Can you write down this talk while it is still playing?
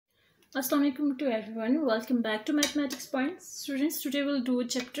Assalamualaikum to everyone. Welcome back to Mathematics Points. Students, today we'll do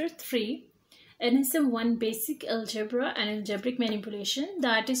chapter 3, NSM 1 Basic Algebra and Algebraic Manipulation.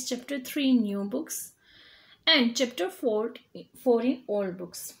 That is chapter 3 in new books and chapter 4 in old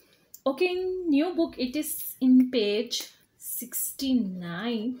books. Okay, in new book it is in page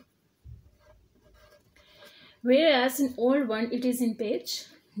 69, whereas in old one it is in page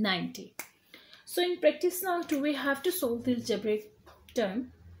 90. So in practice now too, we have to solve the algebraic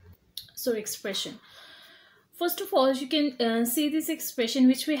term. So expression. First of all, you can see this expression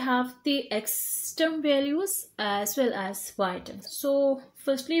which we have the x term values as well as y terms. So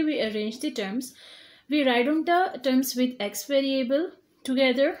firstly we arrange the terms. We write down the terms with x variable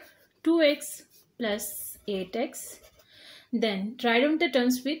together, 2x plus 8x. Then write down the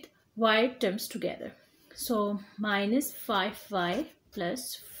terms with y terms together. So minus 5y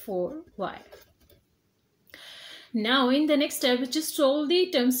plus 4y. Now in the next step, we just solve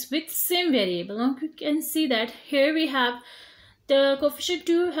the terms with same variable. Now you can see that here we have the coefficient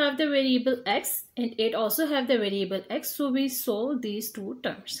 2 have the variable x and 8 also have the variable x. So we solve these two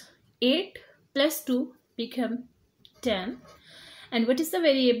terms. 8 plus 2 become 10. And what is the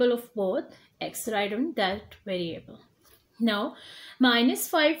variable of both? X. Write on that variable. Now minus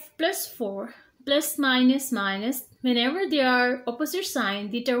 5 plus 4 plus minus minus, whenever they are opposite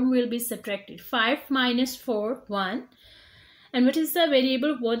sign, the term will be subtracted. 5 minus 4, 1. And what is the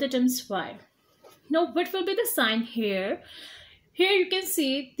variable of both the terms? Y. Now what will be the sign here? Here you can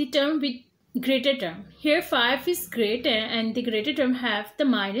see the term with greater term. Here 5 is greater and the greater term have the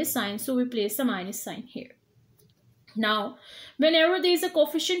minus sign. So we place a minus sign here. Now whenever there is a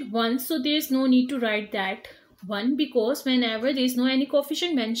coefficient 1, so there is no need to write that 1, because whenever there is no any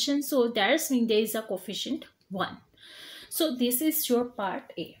coefficient mentioned, so that means there is a coefficient 1. So this is your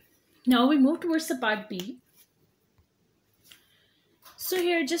part A. Now we move towards the part B. So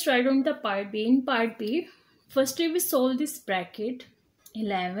here just write on the part B. In part B, firstly we solve this bracket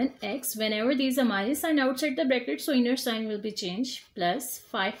 11x. Whenever there is a minus sign outside the bracket, so inner sign will be changed, plus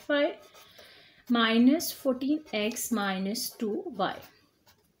 5y minus 14x minus 2y.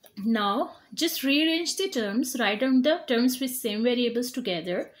 Now just rearrange the terms, write down the terms with same variables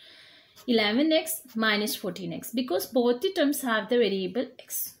together. 11x minus 14x, because both the terms have the variable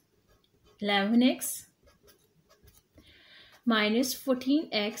x. 11x minus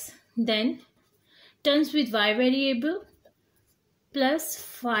 14x, then terms with y variable plus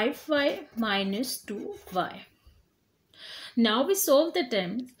 5y minus 2y. Now we solve the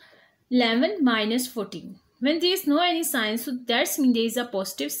terms 11 minus 14. When there is no any sign, so that means there is a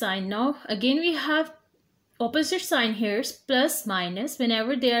positive sign. Now again we have opposite sign here, plus minus.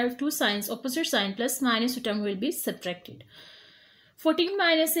 Whenever there are two signs, opposite sign plus minus, the term will be subtracted. 14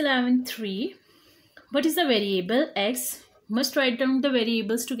 minus 11, 3. What is the variable? X. Must write down the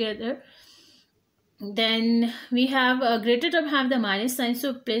variables together. Then we have a greater term have the minus sign,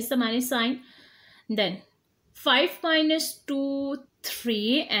 so place the minus sign. Then 5 minus 2,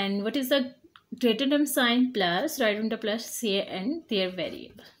 3. And what is the greater term sign? Plus. Write down the plus here and their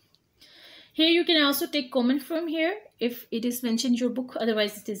variable. Here you can also take comment from here if it is mentioned in your book.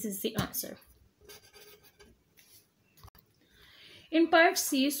 Otherwise this is the answer. In part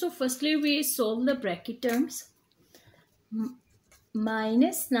C, so firstly we solve the bracket terms.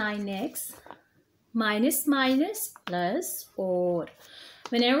 Minus 9x minus minus plus, or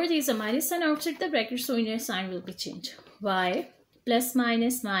whenever there is a minus sign outside the bracket, so inner sign will be changed. Y plus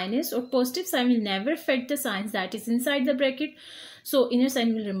minus minus, or positive sign will never affect the signs that is inside the bracket, so inner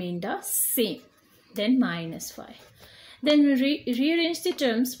sign will remain the same. Then minus 5. Then rearrange the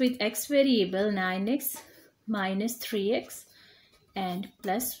terms with x variable 9x minus 3x and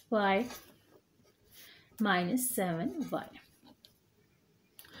plus y minus 7y.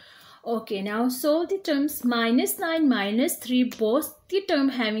 Okay, now solve the terms minus 9 minus 3, both the term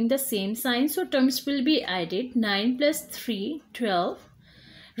having the same sign, so terms will be added. 9 plus 3, 12.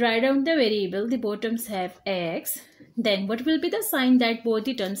 Write down the variable, the both terms have x. Then what will be the sign that both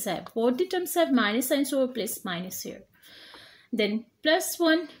the terms have? Both the terms have minus sign, so we'll place minus here. Then plus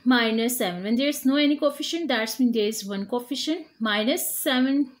 1 minus 7. When there is no any coefficient, that means there is one coefficient. Minus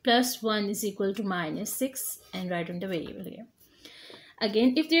 7 plus 1 is equal to minus 6, and write down the variable here.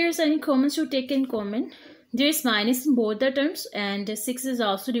 Again, if there is any common, so take in common. There is minus in both the terms and 6 is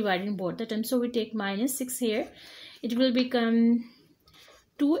also divided in both the terms. So we take minus 6 here. It will become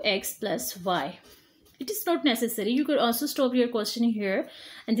 2x plus y. It is not necessary. You could also stop your question here.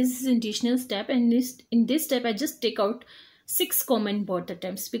 And this is an additional step. And in this step, I just take out 6 common in both the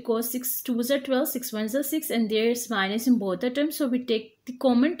terms, because 6 2s are 12, 6 1s are 6, and there is minus in both the terms. So we take the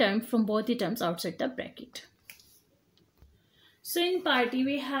common term from both the terms outside the bracket. So in part E,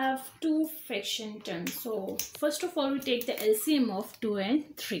 we have two fraction terms. So first of all, we take the LCM of 2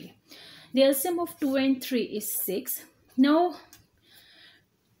 and 3. The LCM of 2 and 3 is 6. Now,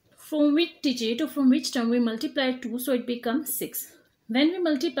 from which digit or from which term we multiply 2, so it becomes 6. When we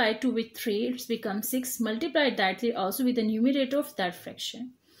multiply 2 with 3, it becomes 6. Multiply that also with the numerator of that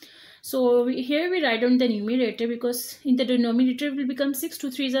fraction. So here we write down the numerator, because in the denominator it will become 6. 2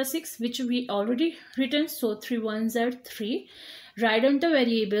 3s are 6, which we already written. So 3 1s are 3. Write down the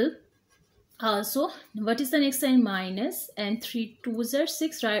variable. Also, what is the next sign? Minus, and 3 2s are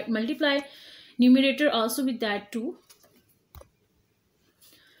 6. Right, multiply numerator also with that 2.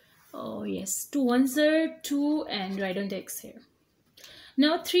 Oh yes, 2 1s are 2, and write down the x here.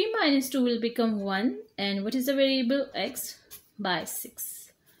 Now 3 minus 2 will become 1, and what is the variable? X by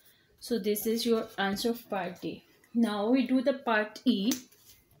 6. So this is your answer of part D. Now we do the part E.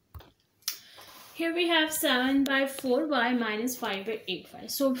 Here we have 7 by 4y minus 5 by 8y.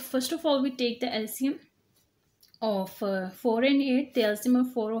 So first of all, we take the LCM of 4 and 8. The LCM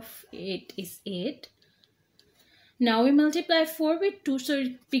of 4 of 8 is 8. Now we multiply 4 with 2, so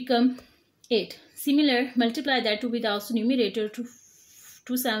it becomes 8. Similar, multiply that 2 with also numerator. 2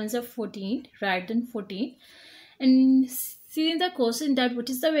 7s are 14, write down 14. And see in the question that what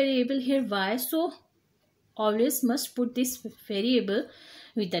is the variable here? Y. So always must put this variable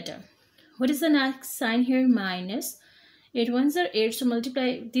with the term. What is the next sign here? Minus. 8 1s are 8. So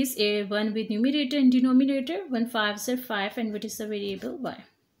multiply this 1 with numerator and denominator. 1 5s are 5. And what is the variable? Y.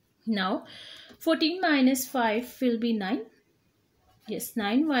 Now 14 minus 5 will be 9. Yes,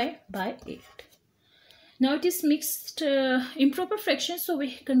 9y by 8. Now it is mixed improper fraction, so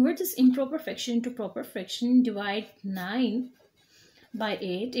we convert this improper fraction into proper fraction. Divide 9 by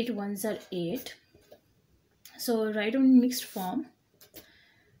 8. 8 1s are 8. So write on mixed form.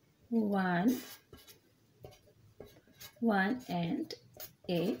 1 and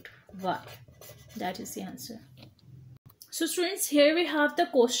 8y. That is the answer. So students, here we have the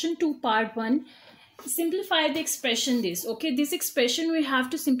question 2 part 1. Simplify the expression this. Okay, this expression we have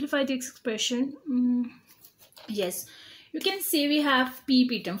to simplify the expression. Yes, you can say we have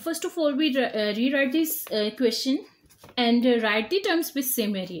p term. First of all, we rewrite this question and write the terms with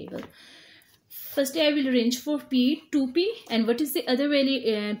same variable. Firstly, I will arrange for p, 2p, and what is the other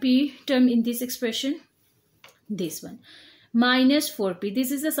value p term in this expression? This one, minus 4p.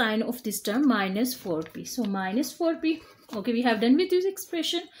 This is the sign of this term, minus 4p. So minus 4p. Okay, we have done with this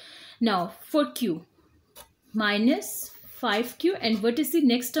expression. Now for q, minus 5q, and what is the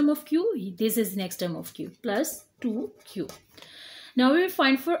next term of q? This is next term of q, plus 2q. Now we will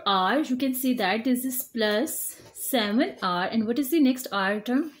find for r. You can see that this is plus 7r, and what is the next r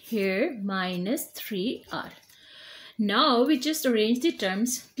term here? Minus 3r. Now we just arrange the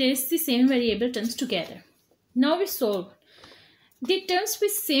terms, place the same variable terms together. Now we solve. The terms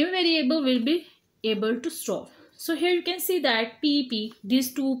with same variable will be able to solve. So here you can see that p,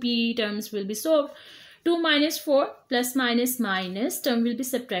 these two p terms will be solved. 2 minus 4 plus minus minus term will be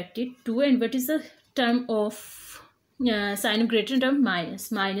subtracted 2, and what is the term of sign of greater term? Minus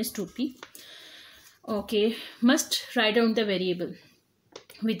 2p. Okay, must write down the variable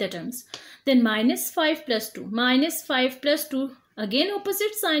with the terms. Then minus 5 plus 2. Minus 5 plus 2, again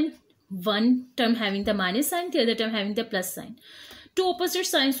opposite sign. One term having the minus sign, the other term having the plus sign. Two opposite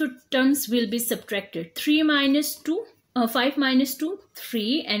signs, so terms will be subtracted. 3 minus 2. 5 minus 2,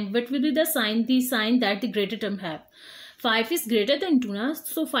 3, and what will be the sign? The sign that the greater term have. 5 is greater than 2 now,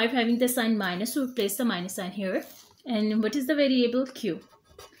 so 5 having the sign minus, so we place the minus sign here. And what is the variable? Q.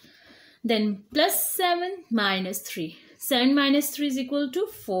 Then plus 7 minus 3. 7 minus 3 is equal to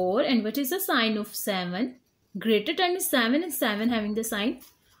 4, and what is the sign of 7? Greater term is 7, and 7 having the sign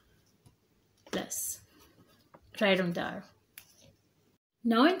plus. Write on the R.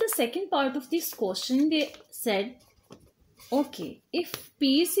 Now in the second part of this question, they said, okay, if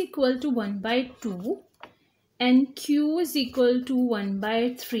p is equal to 1 by 2 and q is equal to 1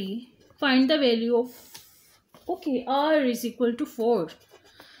 by 3, find the value of, okay, r is equal to 4.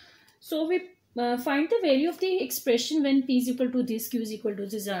 So we find the value of the expression when p is equal to this, q is equal to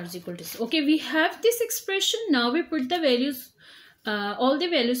this, r is equal to this. Okay, we have this expression. Now we put the values, all the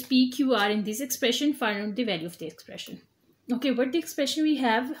values p, q, r in this expression, find out the value of the expression. Okay, what the expression we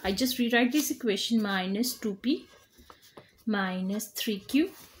have? I just rewrite this equation, minus 2p minus 3q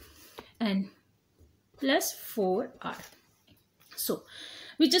and plus 4r. So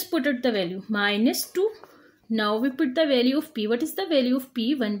we just put out the value, minus 2. Now we put the value of p. What is the value of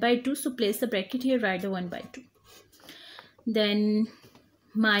p? 1 by 2. So place the bracket here, write the 1 by 2. Then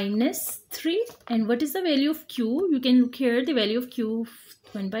minus 3. And what is the value of q? You can look here, the value of q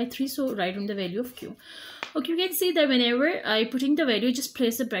 1 by 3. So write on the value of q. Okay, you can see that whenever I putting the value, just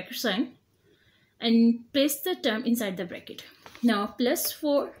place the bracket sign and place the term inside the bracket. Now plus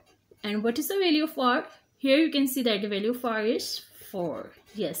 4, and what is the value of r? Here you can see that the value of r is 4.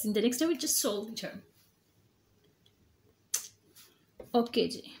 Yes, in the next step we just solve the term. Okay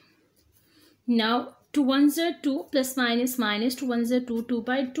ji. Now 2 1s are 2, plus minus minus 2 1s are 2, 2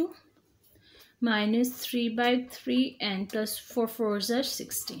 by 2, minus 3 by 3, and plus 4 4s are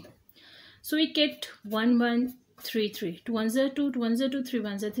 16. So we get 1 1 3 3. 2 1s are 2, 2 1s are 2, 3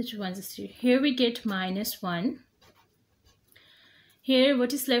 1s are 3, 3 1s are 3. Here we get minus 1. Here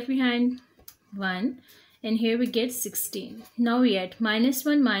what is left behind? 1. And here we get 16. Now we add minus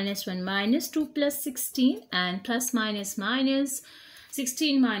 1 minus 1 minus 2 plus 16, and plus minus minus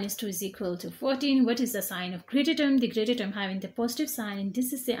 16 minus 2 is equal to 14. What is the sign of greater term? The greater term having the positive sign, and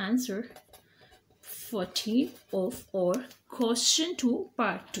this is the answer 14 of our question 2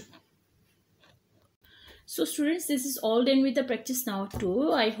 part 2. So students, this is all done with the practice now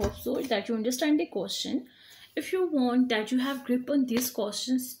too. I hope so that you understand the question. If you want that you have grip on these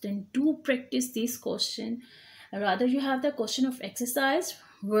questions, then do practice these questions. Rather you have the question of exercise,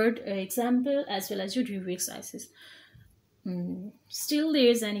 word example, as well as your review exercises. Still there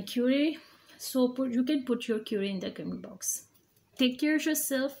is any query, so you can put your query in the comment box. Take care of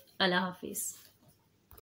yourself. Allah Hafiz.